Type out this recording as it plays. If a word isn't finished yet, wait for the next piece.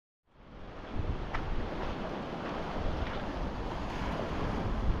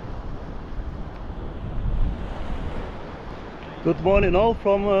Good morning all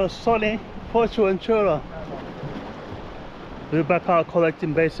from sunny Fuerteventura. We're back out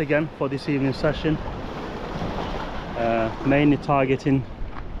collecting baits again for this evening session. Mainly targeting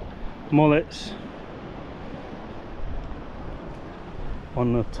mullets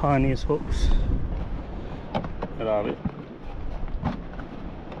on the tiniest hooks. There have it.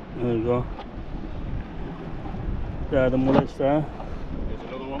 There we go. There are the mullets there. There's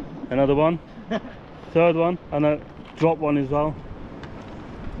another one. Another one. Third one, and a drop one as well.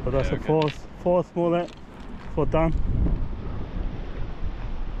 But that's Yeah, a fourth mullet for Dan.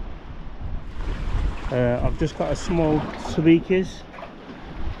 I've just got a small Sweekies.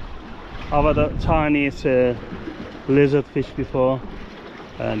 I've had a tiniest lizard fish before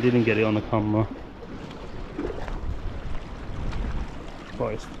and didn't get it on the camera.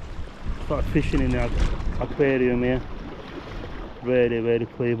 But it's started fishing in the aquarium here. Really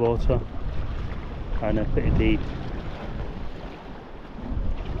clear water and pretty deep.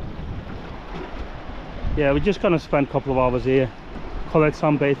 Yeah, we're just gonna spend a couple of hours here, collect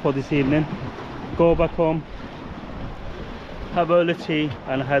some bait for this evening, go back home, have early tea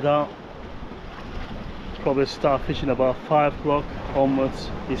and head out. Probably start fishing about 5 o'clock onwards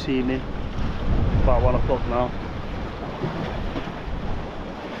this evening, about 1 o'clock now.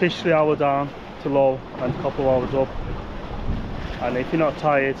 Fish 3 hours down to low and a couple of hours up, and if you're not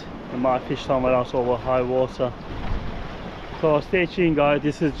tired you might fish somewhere else over high water. So stay tuned guys,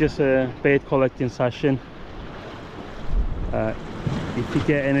 this is just a bait collecting session. If you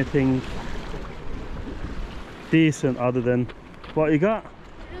get anything decent other than what you got.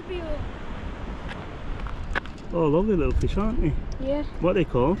 Oh, lovely little fish, aren't they? Yeah. What are they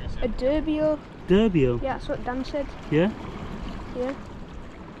called? A derbio. Derbio? Yeah, that's what Dan said. Yeah? Yeah.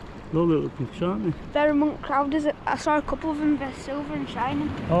 Lovely little fish, aren't they? They're among crowders. I saw a couple of them, they're silver and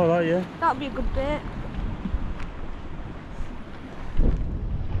shining. Oh, right, yeah. That'd be a good bait.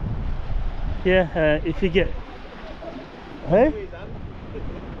 Yeah, if you get... Hey?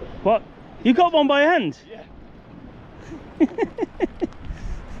 What? You got one by hand? Yeah.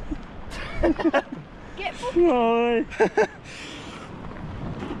 Get Oh,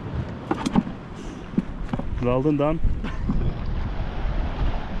 well done, Dan.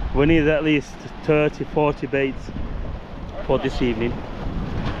 We need at least 30-40 baits for this evening.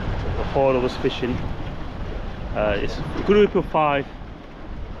 The 4 of us fishing. It's a group of 5,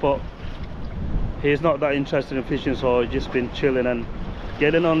 but he's not that interested in fishing, so he's just been chilling and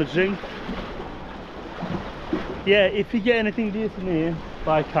getting on a drink. Yeah, if you get anything decent here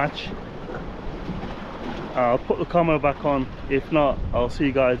by catch, I'll put the camera back on. If not, I'll see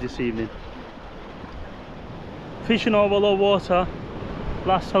you guys this evening. Fishing over low water,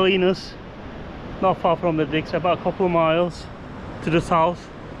 Las Salinas, not far from the digs, about a couple of miles to the south.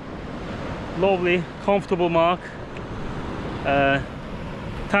 Lovely, comfortable mark.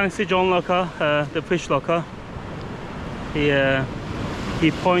 Thanks to John Locker, the fish locker.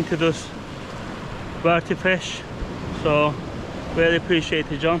 He pointed us where to fish, so really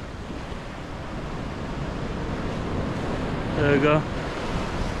appreciate it, John. There we go.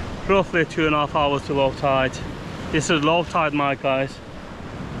 Roughly 2.5 hours to low tide. This is low tide mark, guys.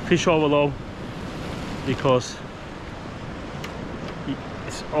 Fish over low because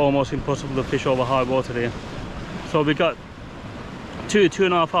it's almost impossible to fish over high water here. So we got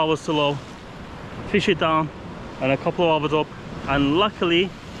 2.5 hours to low, fish it down and a couple of hours up, and luckily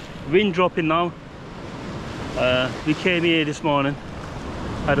wind dropping now. We came here this morning,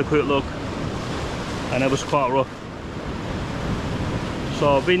 had a quick look, and it was quite rough.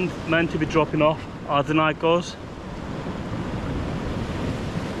 So wind meant to be dropping off as the night goes.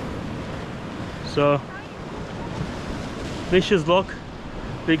 So wish us luck.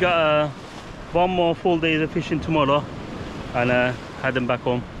 We got one more full day of fishing tomorrow and heading back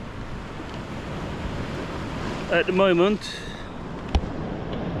home. At the moment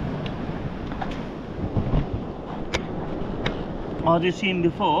as you've seen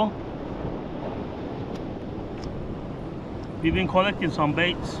before, we've been collecting some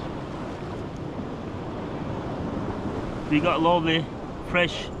baits. We got lovely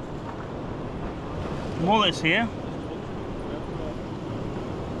fresh mullets here.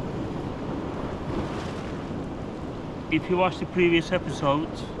 If you watched the previous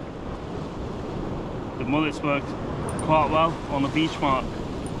episodes, the mullets worked quite well on the beach mark.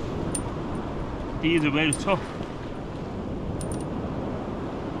 These are very tough.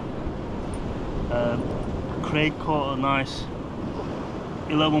 Craig caught a nice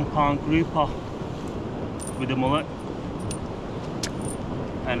 11-pound grouper with the mullet,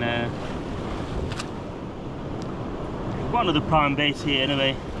 and one of the prime baits here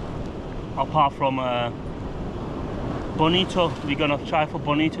anyway, apart from bonito. We're gonna try for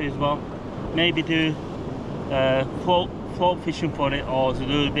bonito as well. Maybe do float fishing for it, or do a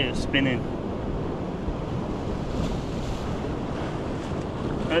little bit of spinning.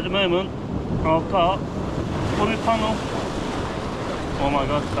 At the moment, I've got pulley panel. Oh my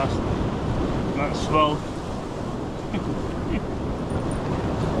god, that's swell.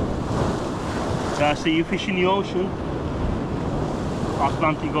 So I see you fish in the ocean,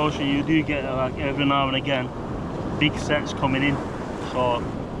 Atlantic Ocean, you do get like every now and again big sets coming in. So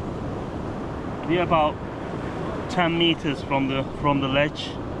we're about 10 meters from the ledge,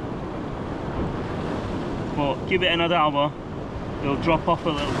 but give it another hour, it'll drop off a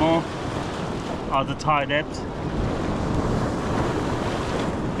little more at the tide depth.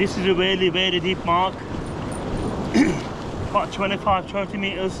 This is a really deep mark, about 25-30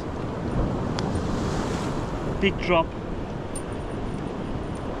 meters. Big drop.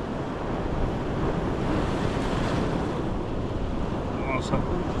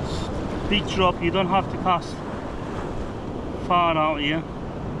 Big drop. You don't have to cast far out here.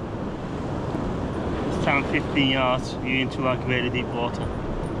 It's 10-15 yards. You're into like very deep water,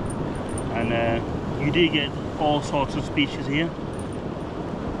 and you do get all sorts of species here.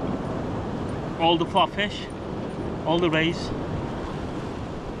 All the flatfish, all the rays,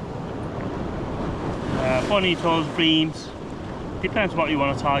 bonitos, breams. Depends what you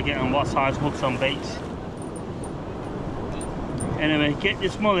want to target and what size hooks and baits. Anyway, get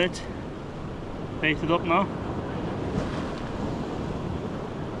this mullet baited up now.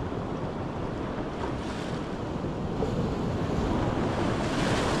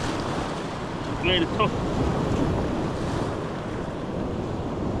 Really tough.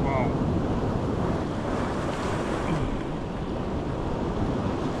 Wow.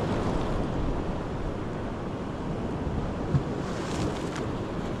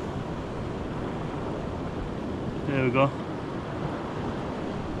 There we go.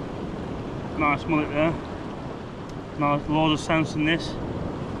 Nice mullet there. Nice, loads of sense in this.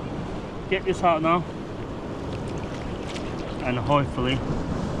 Get this out now, and hopefully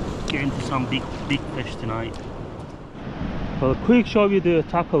get into some big fish tonight. Well, a quick show you the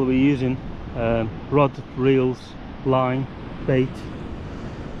tackle we're using: rod, reels, line, bait.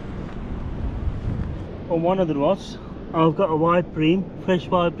 On one of the rods, I've got a white bream, fresh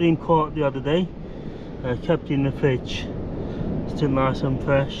white bream caught the other day. Kept in the fridge, still nice and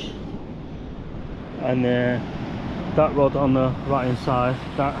fresh. And that rod on the right hand side,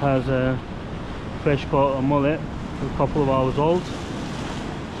 that has a fresh caught a mullet, a couple of hours old.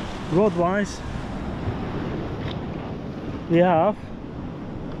 Rod wise, we have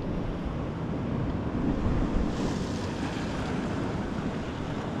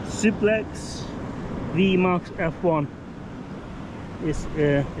Suplex VMAX F1.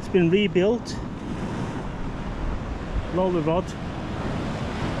 It's been rebuilt. Lovely rod.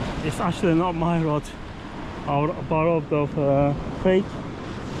 It's actually not my rod. I borrowed off Craig.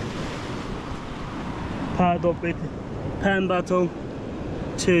 Paired up with Pen Battle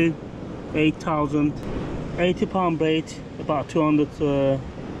 2 8000, 80-pound bait, about 200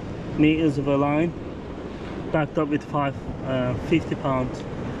 meters of a line, backed up with 50 pounds.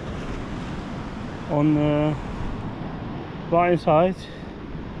 On the right hand side,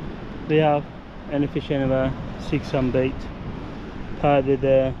 we have Any Fish Anywhere 6 bait, paired with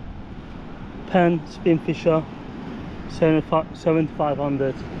a Pen Spin Fisher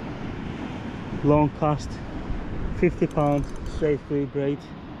 7500 long cast, 50 pound straight free braid.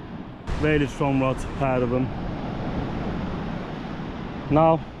 Very strong rods, paired of them.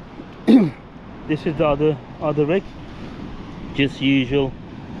 Now this is the other rig, just usual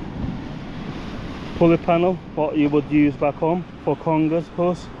pulley panel, what you would use back home for congers, of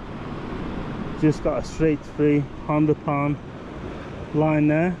course. Just got a straight free 100 pound line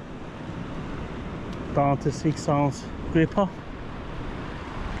there, down to 6 ounce gripper.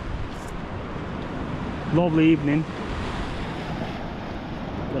 Lovely evening.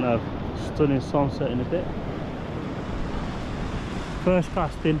 Gonna have stunning sunset in a bit. First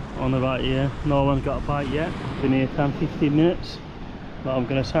casting on the right here, no one's got a bite yet. Been here 10-15 minutes, but I'm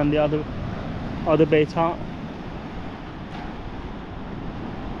gonna send the other bait out.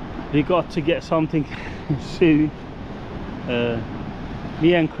 We got to get something soon.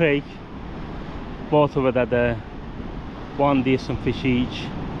 Me and Craig both of it had one decent fish each,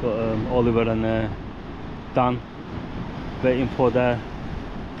 but Oliver and Dan waiting for their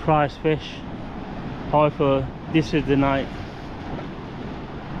prize fish. However, this is the night,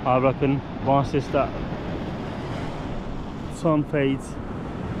 I reckon. Once that sun fades,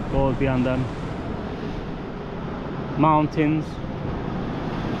 goes behind them mountains,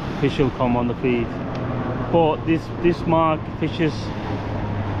 fish will come on the feed. but this mark fishes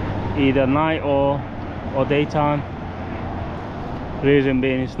either night or daytime. Reason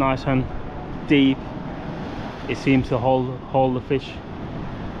being, it's nice and deep. It seems to hold the fish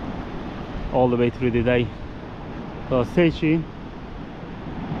all the way through the day. So stay tuned.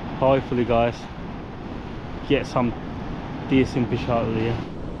 Hopefully guys, get some decent fish out of here.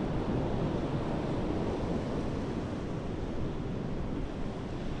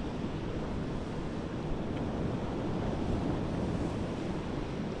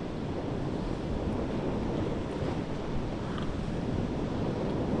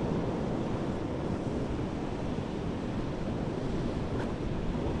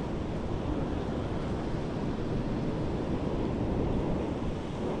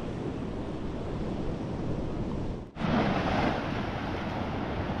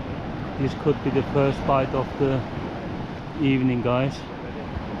 This could be the first bite of the evening, guys.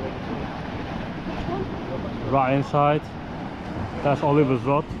 Right inside, that's Oliver's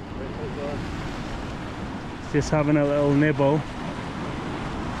rod. Just having a little nibble.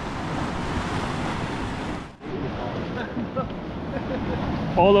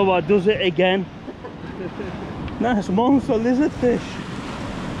 Oliver does it again. Nice monster lizard fish.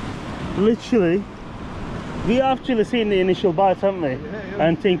 Literally. We actually seen the initial bites, haven't we? Yeah.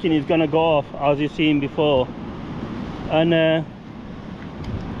 And thinking he's gonna go off, as you've seen before. And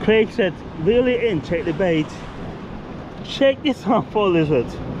Craig said, reel it in, check the bait. Check this out for a lizard.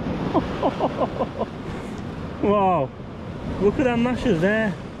 Wow, look at that gnashers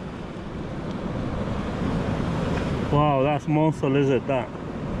there. Wow, that's monster lizard, that.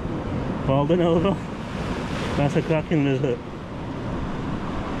 Well done, Oliver. That's a cracking lizard.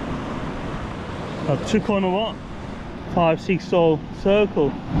 I took on a what? 5-6 hole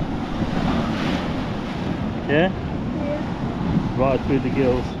circle. Yeah? Yeah. Right through the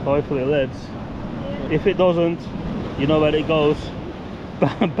gills. Hopefully it leads. Yeah. If it doesn't, you know where it goes.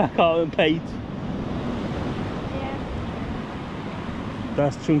 Back out and bait. Yeah.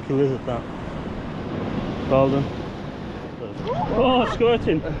 That's chunky lizard, that. Well done. Oh,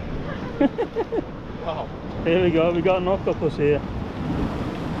 squirting. Wow. Here we go, we got an octopus here.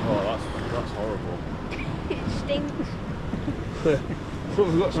 Oh, that's horrible. It stinks. So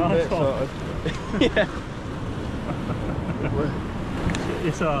we've got some Nice bait one. sorted. Yeah.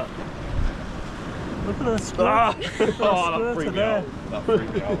 It's a... Look at the squirt. Ah! That Oh, that freaked me there. out. That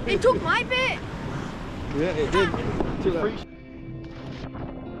freaked me out. It took my bit. Yeah, it did. Took that.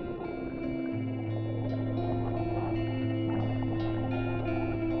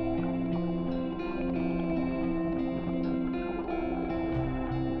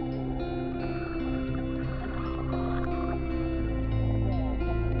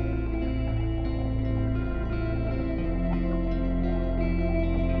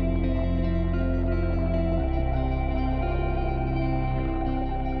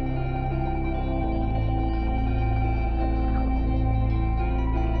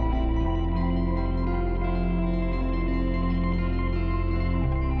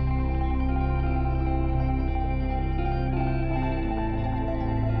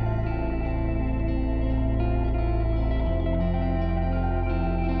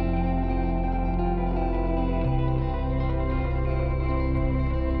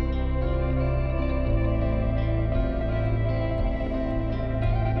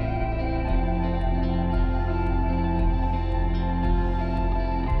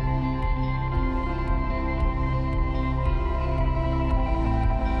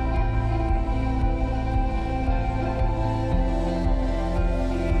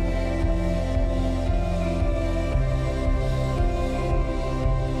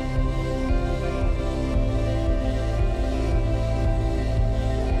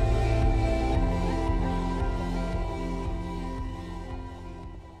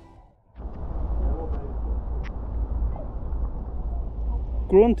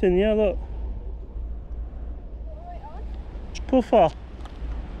 Grunting, yeah, look. Puffer.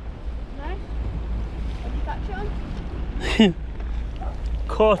 Nice. Have you catch it on?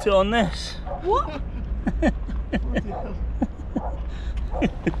 Caught it on this. What?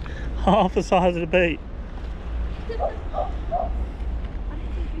 Half the size of the bait.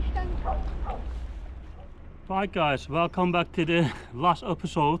 Right guys, welcome back to the last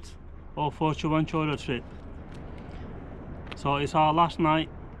episode of Fuerteventura trip. So it's our last night,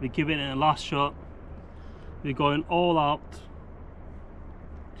 we're giving it a last shot. We're going all out.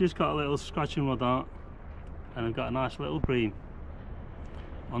 Just got a little scratching rod out and I've got a nice little bream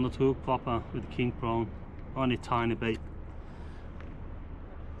on the hook popper with the king prawn, only tiny bait.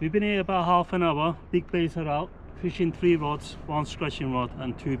 We've been here about half an hour, big baits are out, fishing 3 rods, 1 scratching rod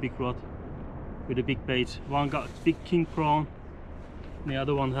and 2 big rod. with the big baits. One got big king prawn, the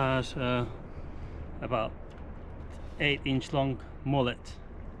other one has about 8-inch long mullet.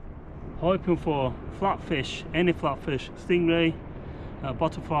 Hoping for flatfish, any flatfish, stingray,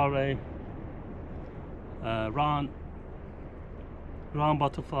 butterfly ray, round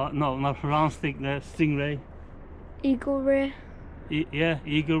butterfly, no, not round stingray, Eagle ray. Yeah,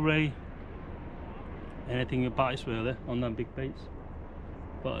 eagle ray, anything that bites really on them big baits.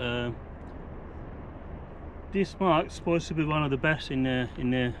 But this mark's supposed to be one of the best in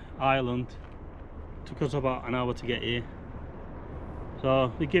the island. Took us about an hour to get here,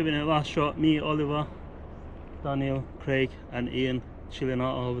 so we're giving it a last shot. Me, Oliver, Daniel, Craig and Ian chilling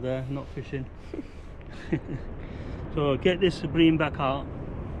out over there, not fishing. So get this bream back out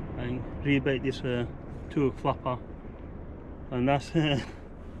and rebait this 2 flapper, and that's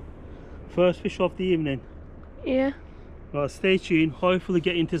first fish of the evening. Yeah. Well, stay tuned, hopefully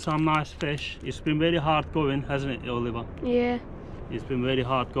get into some nice fish. It's been very hard going, hasn't it, Oliver? Yeah. It's been very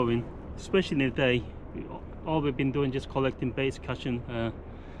hard going, especially in the day. All we've been doing just collecting baits, catching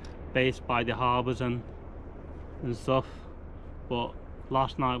baits by the harbours and stuff. But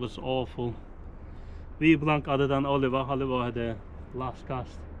last night was awful. We blank other than Oliver. Oliver had a last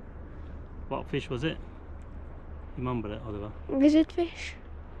cast. What fish was it? You remember it, Oliver? Lizard fish.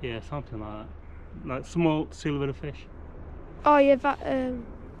 Yeah, something like that. Like small silver fish. Oh yeah, that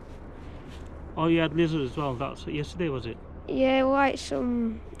Oh, you had lizard as well. That's yesterday, was it? yeah, like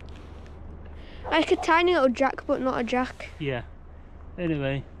a tiny little jack, but not a jack. Yeah.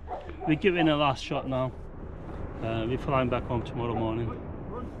 Anyway, we're giving a last shot now. We're flying back home tomorrow morning.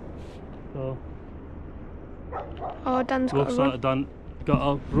 So Oh, Dan's got looks a run. like Dan got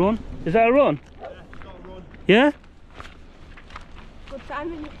a run. Is that a run? Yeah, it's got a run. Yeah? Good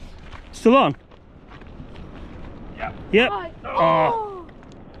timing. Still on? Yeah. Yep. Oh. Oh.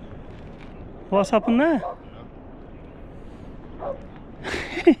 What's happened there?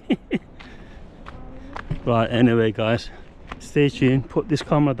 Right, anyway guys, stay tuned, put this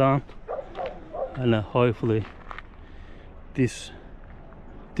camera down, and hopefully this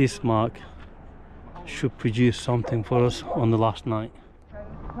mark should produce something for us on the last night.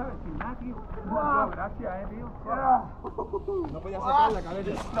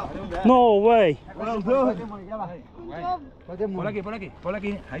 No way! Well done. Por aquí, por aquí, por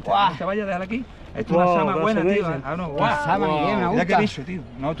aquí. Ahí está, Guau. esta valla, déjala aquí. Esto es Wow, una sama that's buena, tío. amazing. Ah, no, Una guau. sama que me Mira gusta. qué bicho, tío.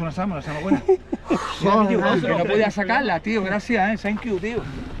 No, esto es una sama buena. Mira, tío, que no podía sacarla, tío. Gracias, thank you, tío.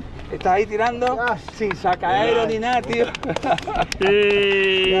 Estás ahí tirando sin sacaero ni nada, tío. Y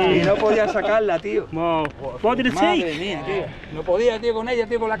Hey. no podía sacarla, tío. Wow. What did it Madre take? mía, tío. No podía, tío, con ella,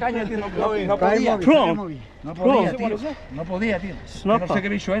 tío, con la caña, tío. No podía. Prawn? No podía, tío. No podía, tío. Yo no Snapper. sé qué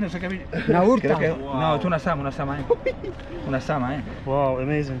bicho es, no sé qué bicho. Una urta. Creo que- No, esto es una sama, Una sama, Wow,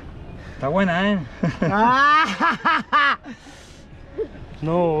 amazing. Está buena,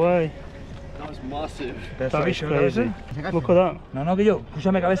 No way. That was massive. Pedazo de That is bicho, crazy. cabeza. Look at that. No, que yo,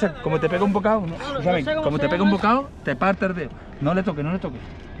 escúchame cabeza, como te pega un bocado, escúchame, como te pega un bocado, te parte el dedo. No le toques,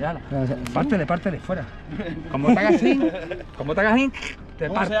 ya, pártele, fuera. Como te hagas así, te parte.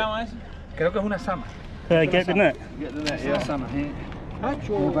 ¿Cómo se llama eso? Creo que es una sama. Get the net. Es una sama, ¿Para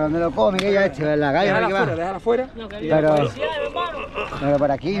dónde lo come? Que ya en la calle, ¿para qué va? Déjala fuera. Pero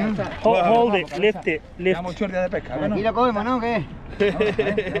por aquí, ¿no? Hold it, lift it, lift. Dame un chorro de pesca, Por aquí lo comemos, ¿no? ¿Qué?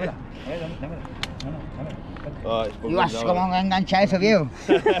 dámela. Dios, ¿cómo engancha eso, viejo?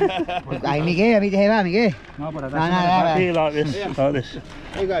 Ahí, Miguel, a mí te se va, Miguel. No, por No, atrás. nada. Here like this.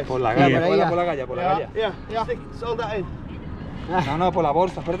 Hey guys. Por la Yeah, galla, por ahí, por la galla, por la galla. Yeah. Sold that in. No, por la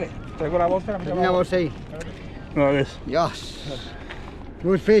bolsa, espérate. Traigo la bolsa, Tengo una bolsa ahí. Like this. Dios.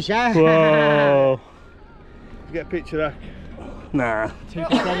 Good fish, eh? Whoa. Get a picture of Nah. that.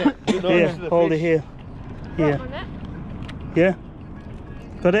 Here, hold it here. Here. Yeah.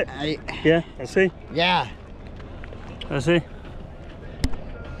 Got it? Ahí. Yeah, I see. Yeah. I see.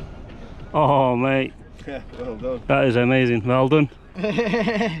 Oh, mate. Yeah, well done. That is amazing. Well done.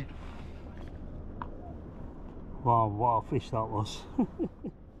 Wow, what a fish that was.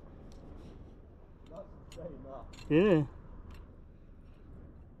 Yeah.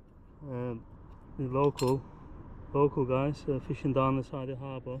 The local guys fishing down the side of the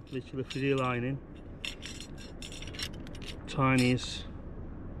harbour, literally free lining. Chinese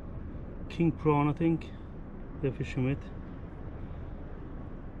king prawn, I think they're fishing with.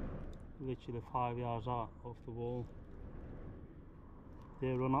 Literally 5 yards out off the wall.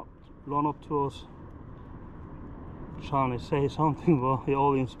 They run up to us, trying to say something, but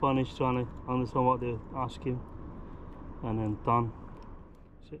all in Spanish, trying to understand what they're asking. And then Dan,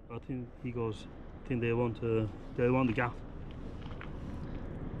 I think he goes, I think they want the gaff.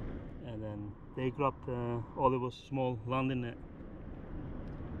 And then They grabbed Oliver's small landing net,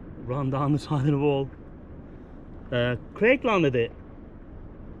 ran down the side of the wall. Craig landed it.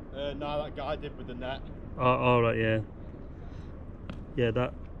 No, that guy did with the net. Oh, alright, yeah. Yeah,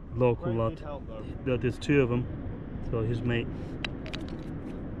 that local Craig lad. did help though. There's two of them, so his mate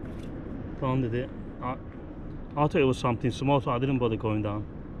landed it. I thought it was something small, so I didn't bother going down.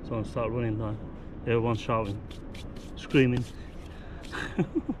 So I started running down. Everyone's shouting, screaming.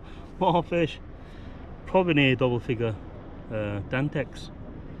 More fish. Probably near double figure Dentex.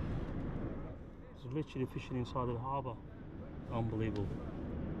 It's literally fishing inside of the harbour. Unbelievable.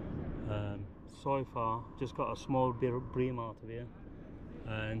 So far, just got a small bream out of here.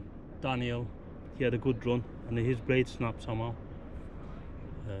 And Daniel, he had a good run, and his braid snapped somehow.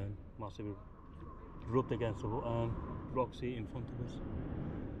 Must have rubbed against the rock seat in front of us.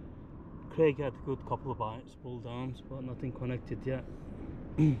 Craig had a good couple of bites, pull downs, but nothing connected yet.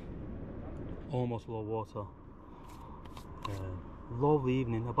 Almost low water. Lovely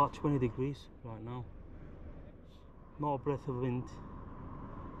evening, about 20 degrees right now. Not a breath of wind.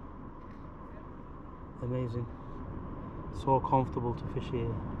 Amazing. So comfortable to fish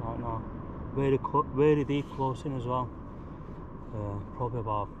here right now. Very deep close in as well. Probably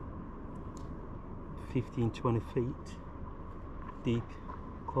about 15-20 feet deep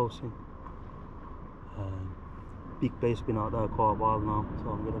close in. Big bait's been out there quite a while now, so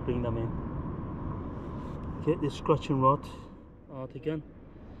I'm going to bring them in. Get this scratching rod out again.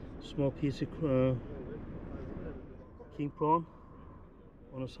 Small piece of king prawn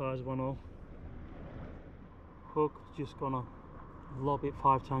on a size 1/0. Hook, just gonna lob it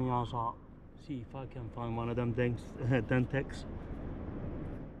 5-10 yards out. See if I can find one of them Dentex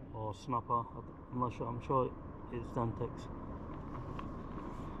or snapper. I'm not sure. I'm sure it's Dentex.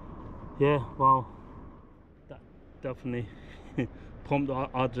 Yeah, wow, that definitely pumped the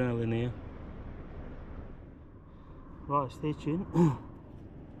adrenaline here. Right, stay tuned.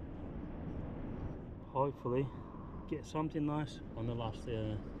 Hopefully get something nice on the last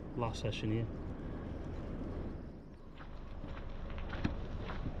session here.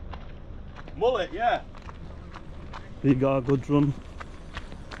 Mullet, yeah. We got a good run.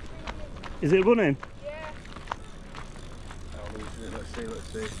 Is it running? Yeah. Let's see.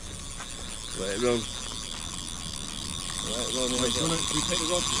 Let it run. Wait, can we take the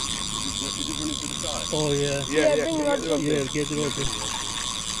rod? You just run it to the side? Oh yeah. Yeah, bring the rod in. Yeah, get the rod in.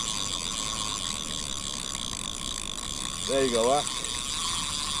 There you go, Hak.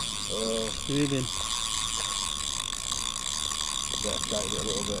 Moving. Better tighten it a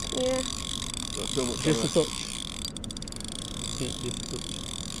little bit. Yeah. Not so much Just a on touch. Yeah, just a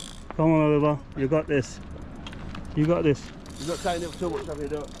touch. Come on, Oliver. You got this. You got this. You've not tightened it up too much, have you?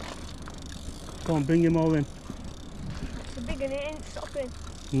 Don't? Come on, bring him all in. It's a big one, it ain't stopping.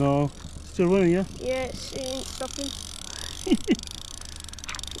 No. Still running, yeah? Yeah, it ain't stopping.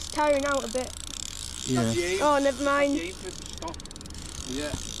 It's tiring out a bit. Yeah. Oh, never mind.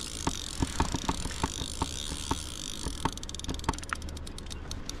 Yeah.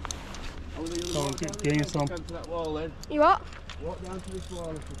 Come on, gain some. To that wall then. You what? Walk down to this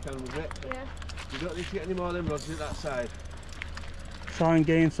wall if you can with it. Yeah. You don't need to get any more of them rods at that side. Try and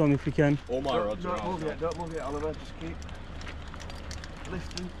gain some if you can. All my rods are out. Don't move it, Oliver. Just keep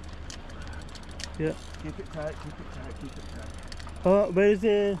lifting. Yeah. Keep it tight, keep it tight, keep it tight. Oh, where is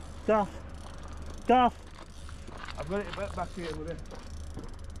the gaff? Gaff! I've got it back here with it.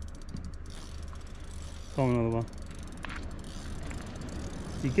 Come on, Oliver.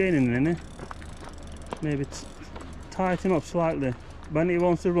 You're gaining, innit? Maybe tighten up slightly. When he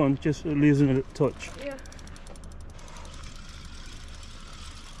wants to run, just losing a touch. Yeah.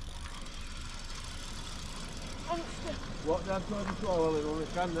 Walk down towards the wall, Oliver, when we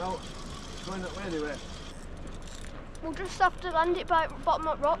can now. It's going that way anyway. We'll just have to land it by bottom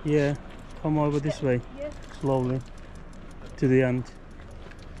of rock. Yeah, come over this way, Yeah. slowly, to the end.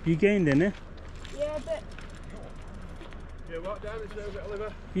 You gained, innit? Yeah, a bit. Yeah, walk down this way a bit,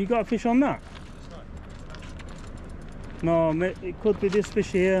 Oliver. You got a fish on that? No, it could be this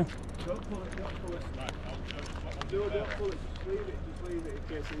fish here. Don't pull it, don't pull it. Don't pull it, just leave it in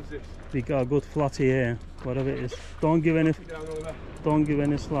case it's this. We got a good flatty here, whatever it is. Don't give any, Put it down, Oliver. don't give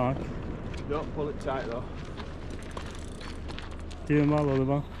any slack. Don't pull it tight though. Doing well,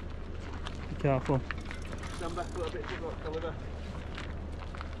 Oliver. Be careful. Stand back a little bit, Oliver.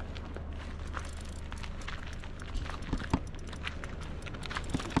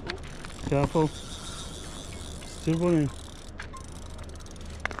 Careful. Still running.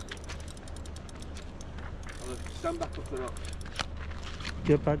 Oliver, stand back up the rocks.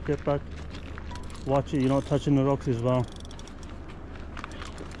 Get back, get back. Watch it, you're not touching the rocks as well.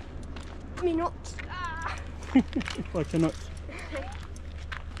 Me nuts. Ah. Watch your nuts.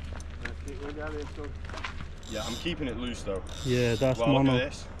 Yeah, I'm keeping it loose though. Yeah, that's well, mono. look at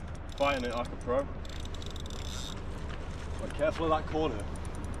this. Fighting it like a pro. Be careful of that corner.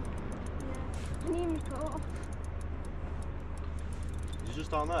 I need me coat. Is it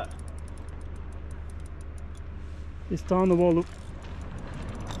just down there? It's down the wall, look.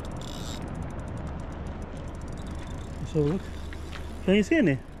 So look. Can you see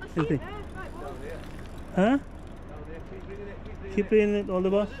any? Anything? Huh? Keep bringing it all the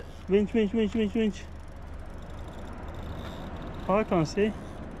way. Winch, winch, winch, winch, winch. Oh, I can't see.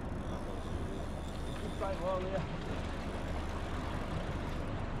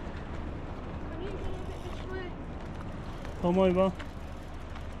 Come over.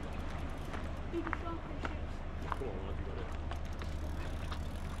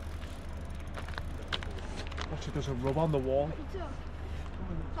 Actually, there's a rub on the wall.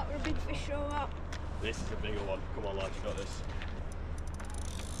 That were a big fish show out. This is a bigger one. Come on, lads, you got this.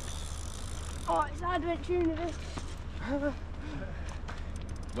 Oh, it's Adventure Universe.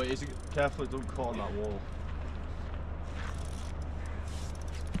 Wait, is it careful it don't caught on that wall?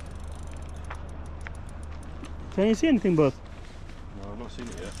 Can you see anything, bud? No, I've not seen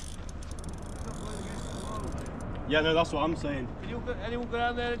it yet. Yeah, no, that's what I'm saying. Anyone go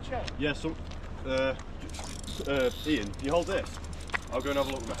down there and check? Yeah, so, Ian, can you hold this? I'll go and have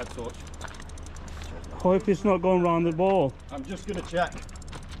a look with my head torch. Hope it's not going round the ball. I'm just gonna check.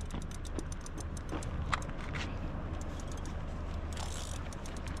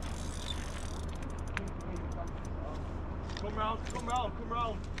 Come round, come round, come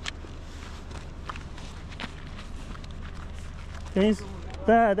round. Can you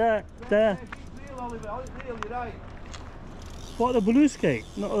there. What, the blue skate?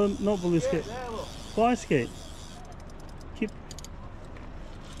 Not blue skate. White skate. Keep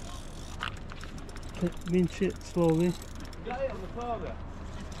winch it slowly.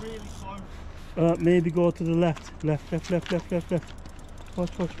 Really slow. Maybe go to the left. Left. Watch.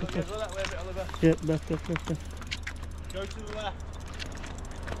 Yeah, left. Go to the left.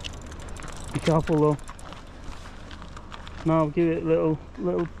 Be careful though. Now give it a little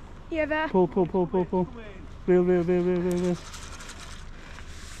Yeah, there. pull. Reel.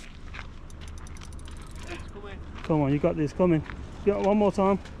 Come on, you got this, come in. Yeah, one more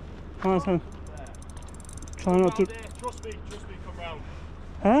time. Hands. Try not to... Trust me, come round.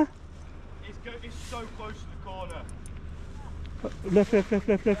 Huh? It's so close to the corner. Left.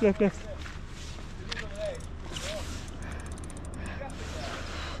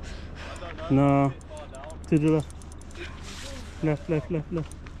 No. To the left. Left.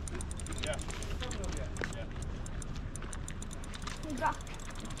 Yeah. We're back.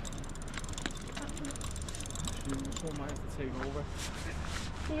 Someone might have to take over.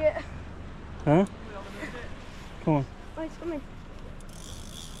 Yeah. Huh? Come on. Oh, it's coming.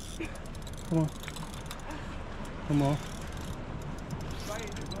 Come on.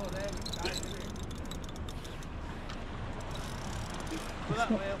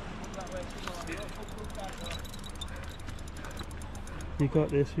 You got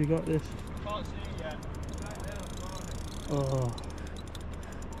this. Can't see it yet. Oh.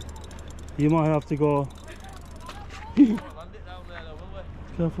 You might have to go.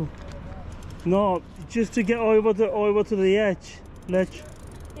 Careful. No, just to get over to the edge. Ledge.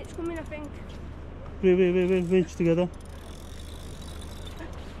 It's coming, I think. Wait, winch together.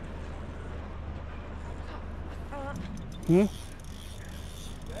 Huh?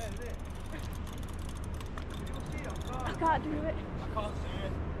 I can't do it. I can't see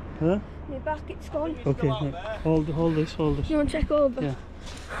it. Huh? My back, it's gone. Okay, yeah. Hold this. You want to check over? Yeah.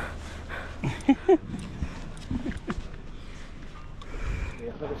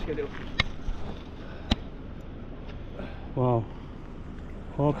 Wow.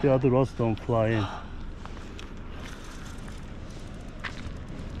 Hope the other rods don't fly in.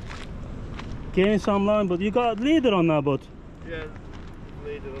 Getting some line, but you got a leader on that boat. Yeah,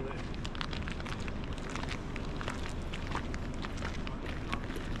 leader on it.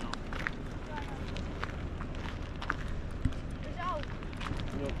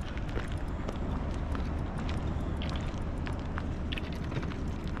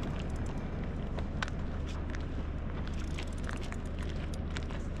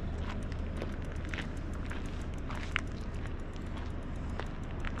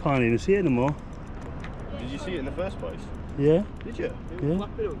 Can't even see it anymore. Did you see it in the first place? Yeah? Did you? It was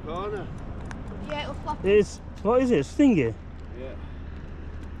flapping on corner. Yeah, it'll flap. What is it? Stingray? Yeah.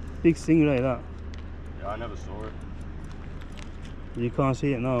 Big stingray that. Yeah, I never saw it. You can't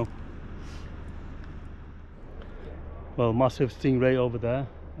see it now. Well, massive stingray over there.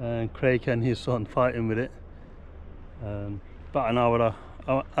 and Craig and his son fighting with it. About an hour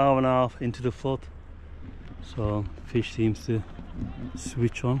and a half into the flood, so the fish seems to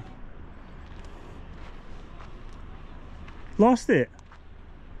switch on. Lost it?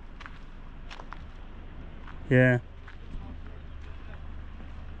 Yeah.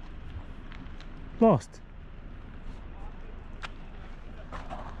 Lost?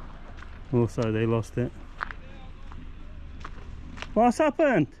 Oh, sorry, they lost it. What's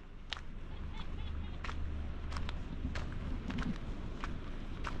happened?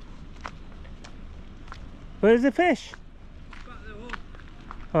 Where's the fish?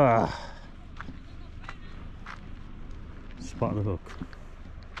 Ah. Spot the hook.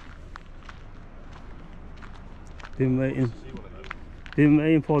 Been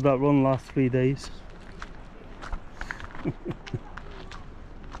waiting for that run last 3 days.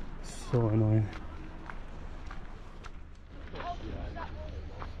 So annoying.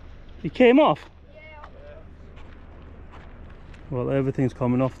 He came off? Well, everything's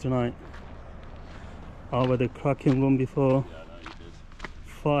coming off tonight. I had a cracking run before.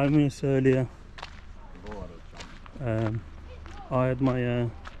 5 minutes earlier. I had my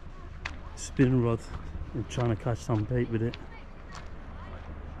spin rod and trying to catch some bait with it.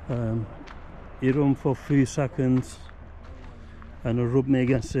 He run for a few seconds and it rubbed me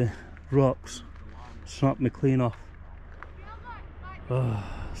against the rocks, snapped me clean off.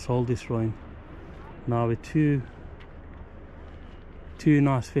 Soul destroying. Now with two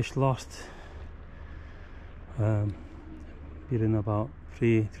nice fish lost. Been in about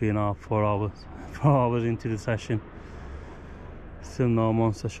three and a half, 4 hours. 4 hours into the session. Still no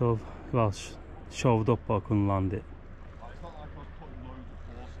monster shove. Well, shoved up, but I couldn't land it.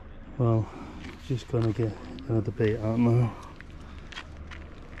 Well, just gonna get another bait out now.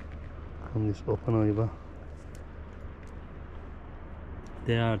 Come this up and over.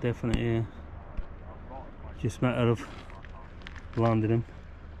 They are definitely here. Just a matter of landing them.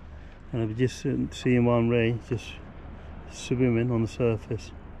 And I've just seen one ray just swimming on the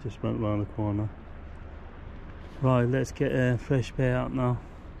surface. Just went round the corner. Right, let's get a fresh bait out now.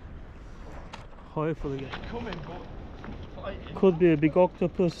 Hopefully get. Could be a big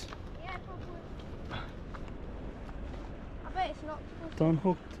octopus. Yeah, probably. I bet it's an octopus. Done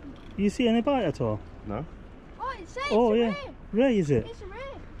hooked. You see any bite at all? No. Oh, it's a Yeah. Ray, is it? It's a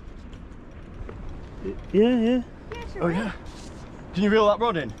ray. Yeah. Yeah, it's a ray. Yeah. Can you reel that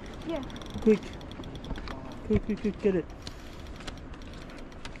rod in? Yeah. Quick, get it.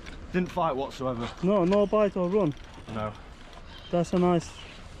 Didn't fight whatsoever. No bite or run. No. That's a nice.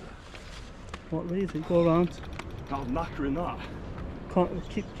 What ray is it? Go around. That was knackering that.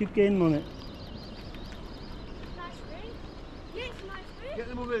 Keep gaining on it. Nice ray. Yeah, it's a nice ray. Get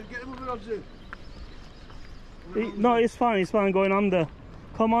them other rods in. No, it's fine going under.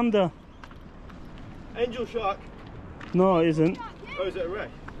 Come under. Angel shark. No, it isn't. Oh, is it a ray?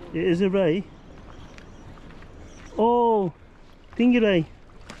 It is a ray. Oh, stingray.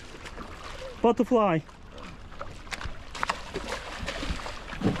 Butterfly.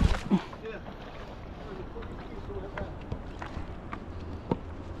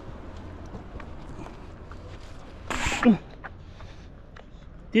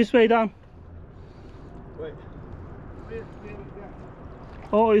 This way down. Wait.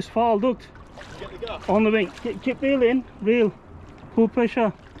 Oh, it's foul ducked. Get the gaff. On the wing. Keep reeling. Reel. Full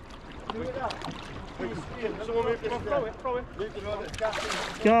pressure. Someone move this throw it. Move the rod.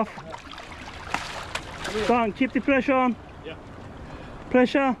 Gaff. Down. Keep the pressure on. Yeah.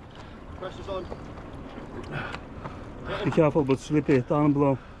 Pressure. Pressure's on. Be careful, but slippery. Down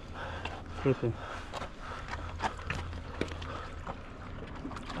below. Slippery.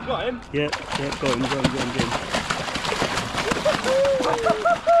 Got him? Yeah, got him. Get in.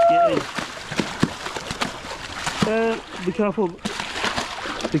 Be careful,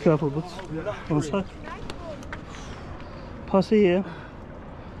 but 1 sec. Pass here,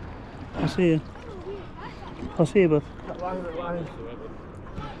 but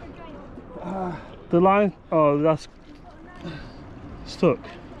the line, oh, that's stuck.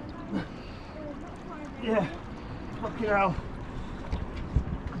 Yeah. Fucking hell.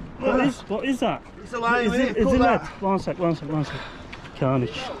 What is that? It's a line. Is it lead? One sec.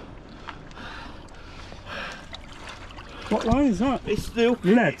 Carnage. What line is that? It's still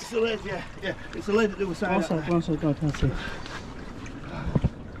lead. It's a lead, yeah. It's a lead at the other side. One sec, I can't see.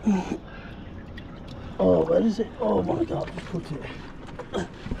 Oh, where is it? Oh my god, just put it.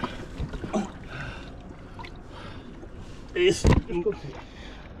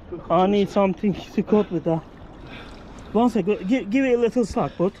 I need something to cut with that. 1 sec, give it a little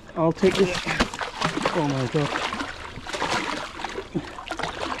slack, but I'll take this. Oh my god.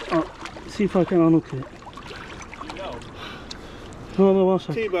 see if I can unhook it. No, one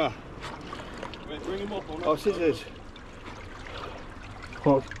sec. T-bar. Wait, bring him up or not? Oh, scissors.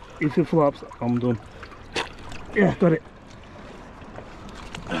 Oh, if it flaps, I'm done. Yeah, got it.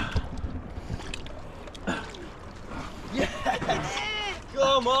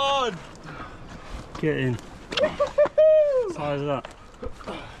 Come on! Get in. Size of that.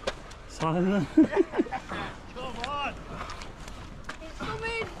 Size of that. Come on! It's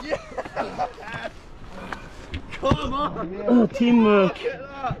coming. Come on! Oh, teamwork. Look at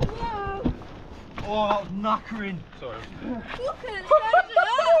that! Whoa. Oh, that was knackering. Sorry. Look at the size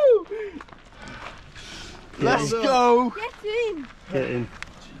of Let's go! that. Get in. Get in.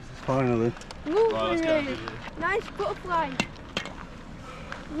 Finally. Lovely. Nice butterfly.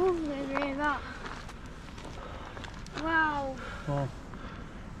 Lovely, really, that. Wow. Oh.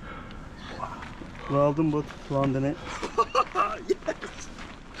 Well done, bud. Landing it. Yes!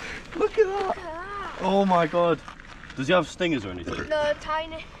 Look at that! Look at that. Oh my god. Does he have stingers or anything? No,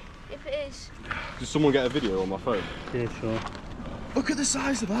 tiny. If it is. Does someone get a video on my phone? Yeah, sure. Look at the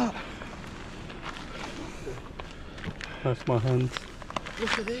size of that! That's my hands.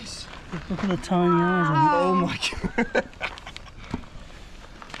 Look at this! Look at the tiny eyes on Oh my god!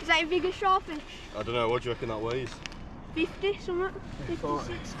 Is that a bigger sharkfish? I don't know, what do you reckon that weighs? 50 something? 50,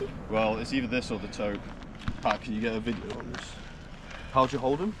 60? Well, it's either this or the tote. Pat, can you get a video on this? How'd you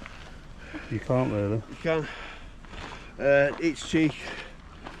hold him? it. You can't really. You can. Each cheek.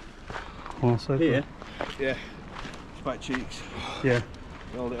 1 second. Here? Yeah. Back cheeks. Yeah.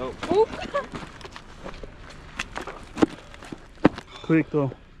 Hold it up. Oh. Quick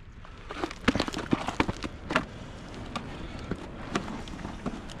though.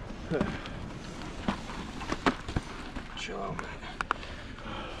 Chill out, mate.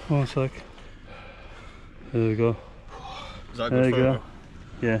 1 sec. There we go. Is that a There good you photo? go.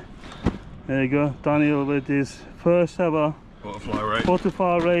 Yeah. There you go. Daniel with his first ever Butterfly rate.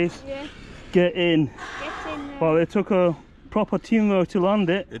 butterfly race. Yeah. Get in. Get in there. Well, it took a proper teamwork to land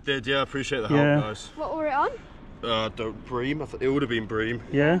it. It did, yeah, I appreciate the help, Yeah. guys. What were it on? Don't bream. It would have been bream.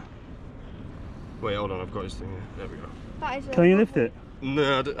 Yeah. Wait, hold on, I've got his thing here. There we go. That is Can you lift it?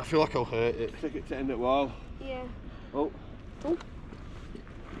 No, I feel like I'll hurt it. Stick it to end it well. Yeah. Oh.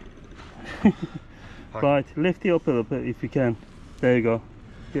 Right, lift it up a little bit if you can. There you go.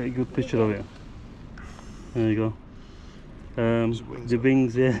 Get a good picture of it. There you go. The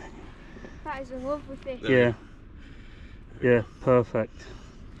wings, yeah. That is a lovely fish. Yeah. Yeah, perfect.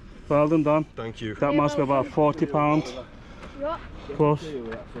 Well done, Dan. Thank you. That must be about 40 pounds Yeah. plus.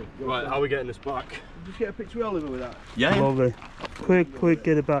 Right, how are we getting this back? Just get a picture of Oliver with that. Yeah. Lovely. Quick,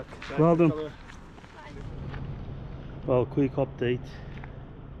 get it back. Well done. Well, quick update.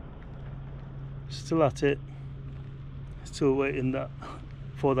 Still at it. Still waiting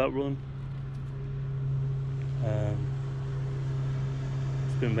for that run.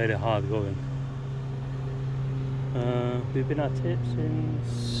 It's been very hard going. We've been at it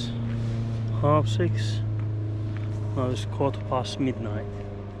since 6:30. Now it's 7:15 midnight.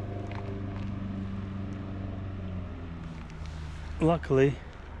 Luckily,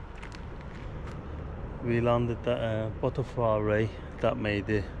 we landed that butterfly ray that made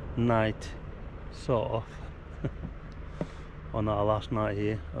the night sort of on our last night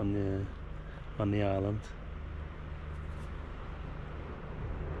here on the island.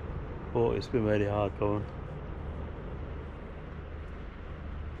 But it's been very hard going.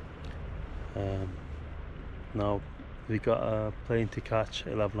 Now we got a plane to catch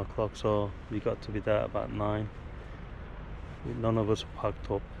 11 o'clock, so we got to be there about 9. None of us packed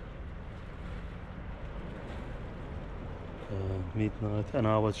up. Midnight, an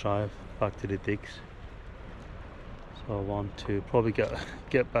hour drive back to the digs. So I want to probably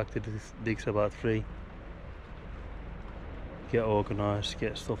get back to the digs about 3. Get organised,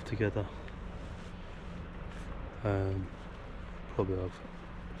 get stuff together. Probably have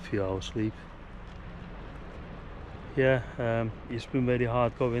a few hours sleep. Yeah, it's been very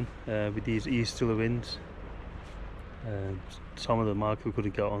hard going with these easterly winds. Some of the marks we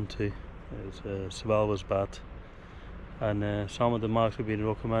couldn't get onto. Swell was bad, and some of the marks have been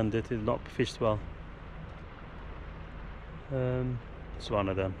recommended did not fished well. It's one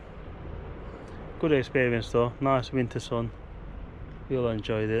of them. Good experience though, nice winter sun. We all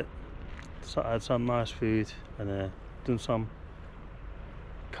enjoyed it. So had some nice food and done some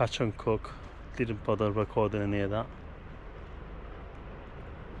catch and cook. Didn't bother recording any of that.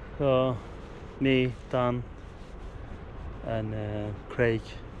 So me, Dan and Craig,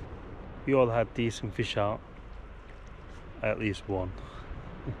 we all had decent fish out, at least one.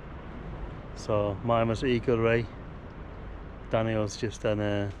 So mine was eagle ray, Daniel's just done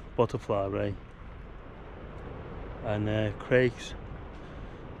a butterfly ray, and Craig's.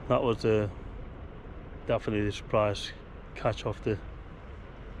 That was definitely the surprise catch off the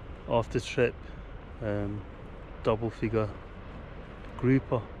trip. Double figure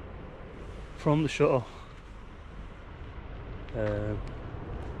grouper from the shuttle.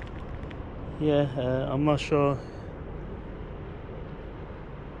 Yeah, I'm not sure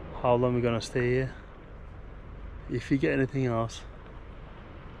how long we're gonna stay here. If you get anything else,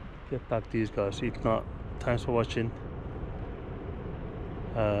 get back to these guys. If not, thanks for watching.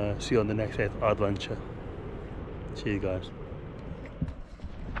 See you on the next adventure. See you guys.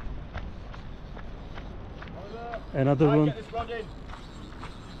 Another one.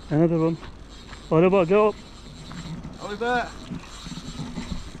 Another one. Oliver, go up. Oliver!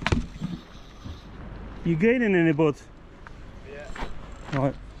 You gaining any, bud? Yeah.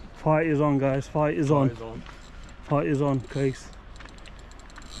 Right, fight is on, guys. Fight is on. Fight is on, Craig's.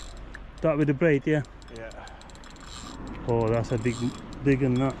 That with the braid, yeah? Yeah. Oh, that's a big one,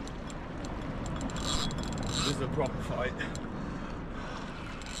 that. This is a proper fight.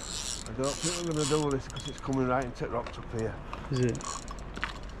 I don't think I'm going to do this because it's coming right into the rocks up here. Is it?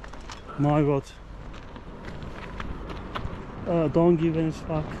 My God. Don't give any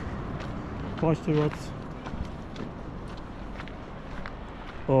slack. Watch the rods.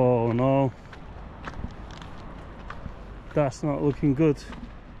 Oh no. That's not looking good.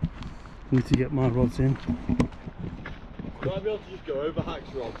 Need to get my rods in. You might be able to just go over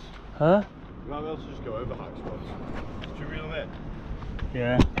Hak's rods. Huh? You might be able to just go over Hak's rods. Did you reel them in?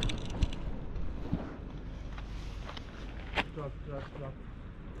 Yeah. Drop.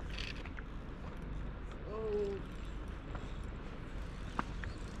 Oh.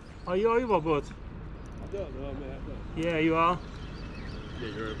 Are you over, bud? I don't know, mate. Yeah, you are. Yeah,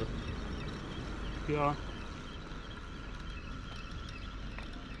 you're over. You are.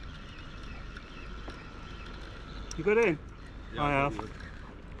 You got in? Yeah, I have.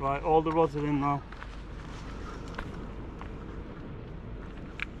 Right, all the rods are in now.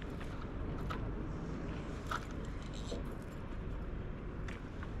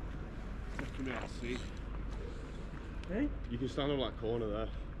 Come here, I'll see. Hey? You can stand on that corner there.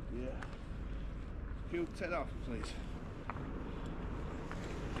 Yeah. Can you take that off, please?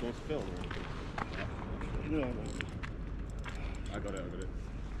 Do you want to film? No. I got it.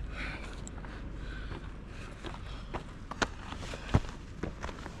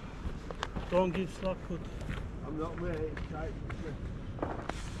 Don't give slack, bud. I'm not, mate. It's tight.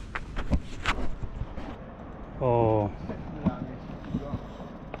 Oh.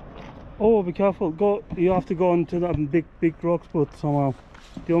 Oh, be careful. Go. You have to go into that big rocks, but somehow.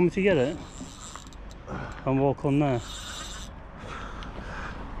 Do you want me to get it? And walk on there.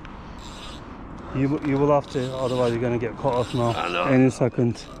 You will have to, otherwise you're going to get caught off now. Any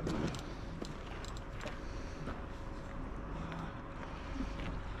second.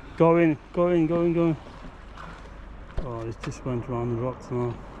 Go in. Oh, it just went around the rocks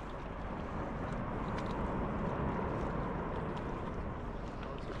now.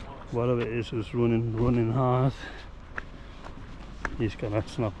 Whatever it is was running hard. He's gonna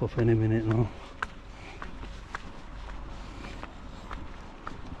snap off any minute now.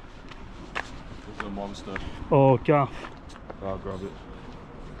 This is a monster. Oh, gaff. I'll grab it.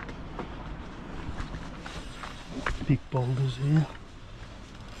 Big boulders here.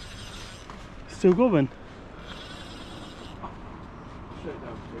 Still going?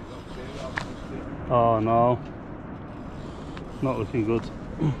 Oh no. Not looking good.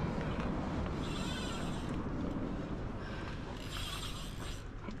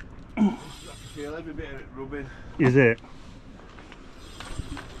 Feel every bit of it rubbing. Is it?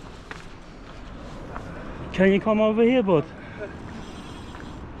 Can you come over here, bud?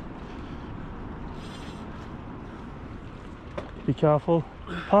 Be careful.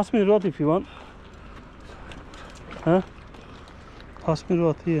 Pass me the rod if you want. Huh? Pass me the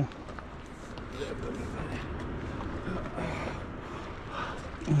rod here.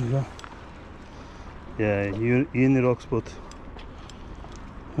 There you go. Yeah, you in the rocks, bud.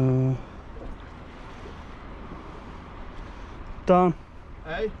 Dan.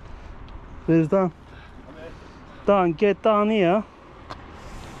 Hey? Where's Dan? Dan, get down here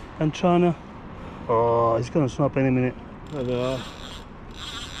and trying to. Oh, he's gonna snap any minute. I know.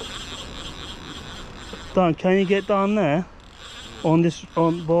 Dan, can you get down there on this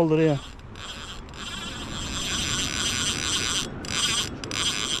boulder here?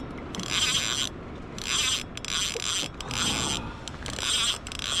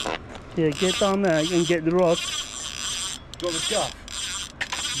 Yeah, get down there and get the rod. Do you want the gaff?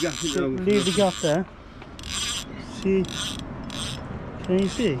 Leave the gaff there. See, Can you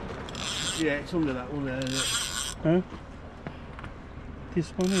see? Yeah, it's under that one there, isn't it? Huh? This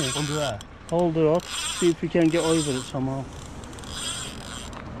one here. Under there. Hold it up. See if we can get over it somehow.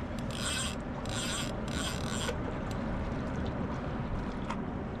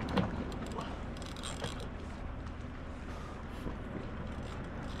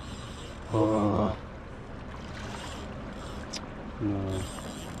 Oh. No.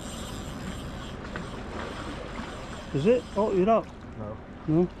 Is it? Oh, you're up. No.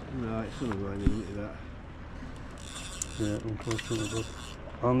 No? No, it's not going into that. Yeah, unfortunately, but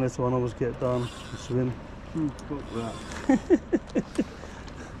unless one of us get down and swim. Fuck that.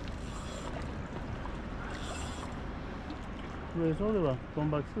 Where's Oliver? Gone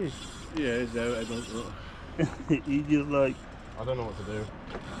back free. Yeah, it's out, I don't know. He just like I don't know what to do.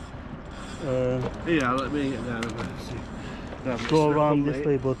 Yeah, let me get down a bit. See. go around this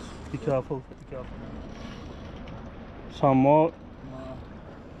way, but be careful. Be careful. Some more.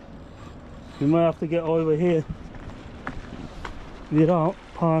 We might have to get over here. We're out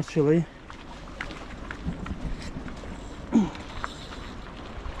partially. Up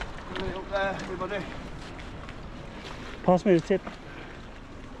there, everybody. Pass me the tip.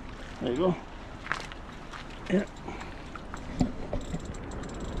 There you go. Yeah.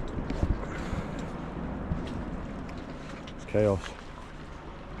 It's chaos.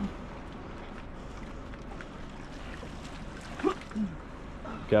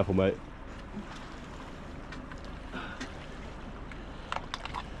 Careful, mate.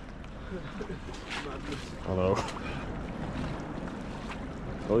 I know.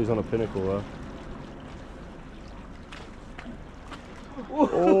 Oh, he's on a pinnacle there.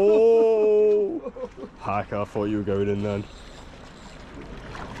 Oh! Hak, I thought you were going in then.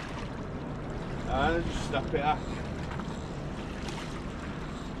 And just snap it up.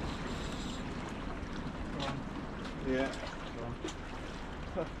 Yeah.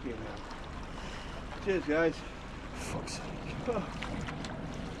 Fucking hell. Cheers, guys. Fuck's sake.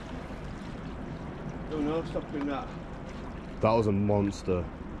 Oh no, stopping that. That was a monster.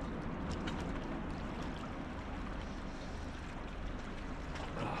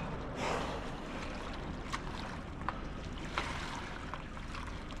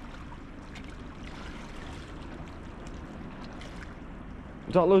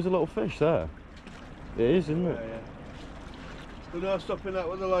 Is that loads of little fish there? It is, isn't it? Yeah. But no stopping that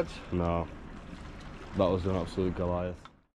with the lads. No. That was an absolute Goliath.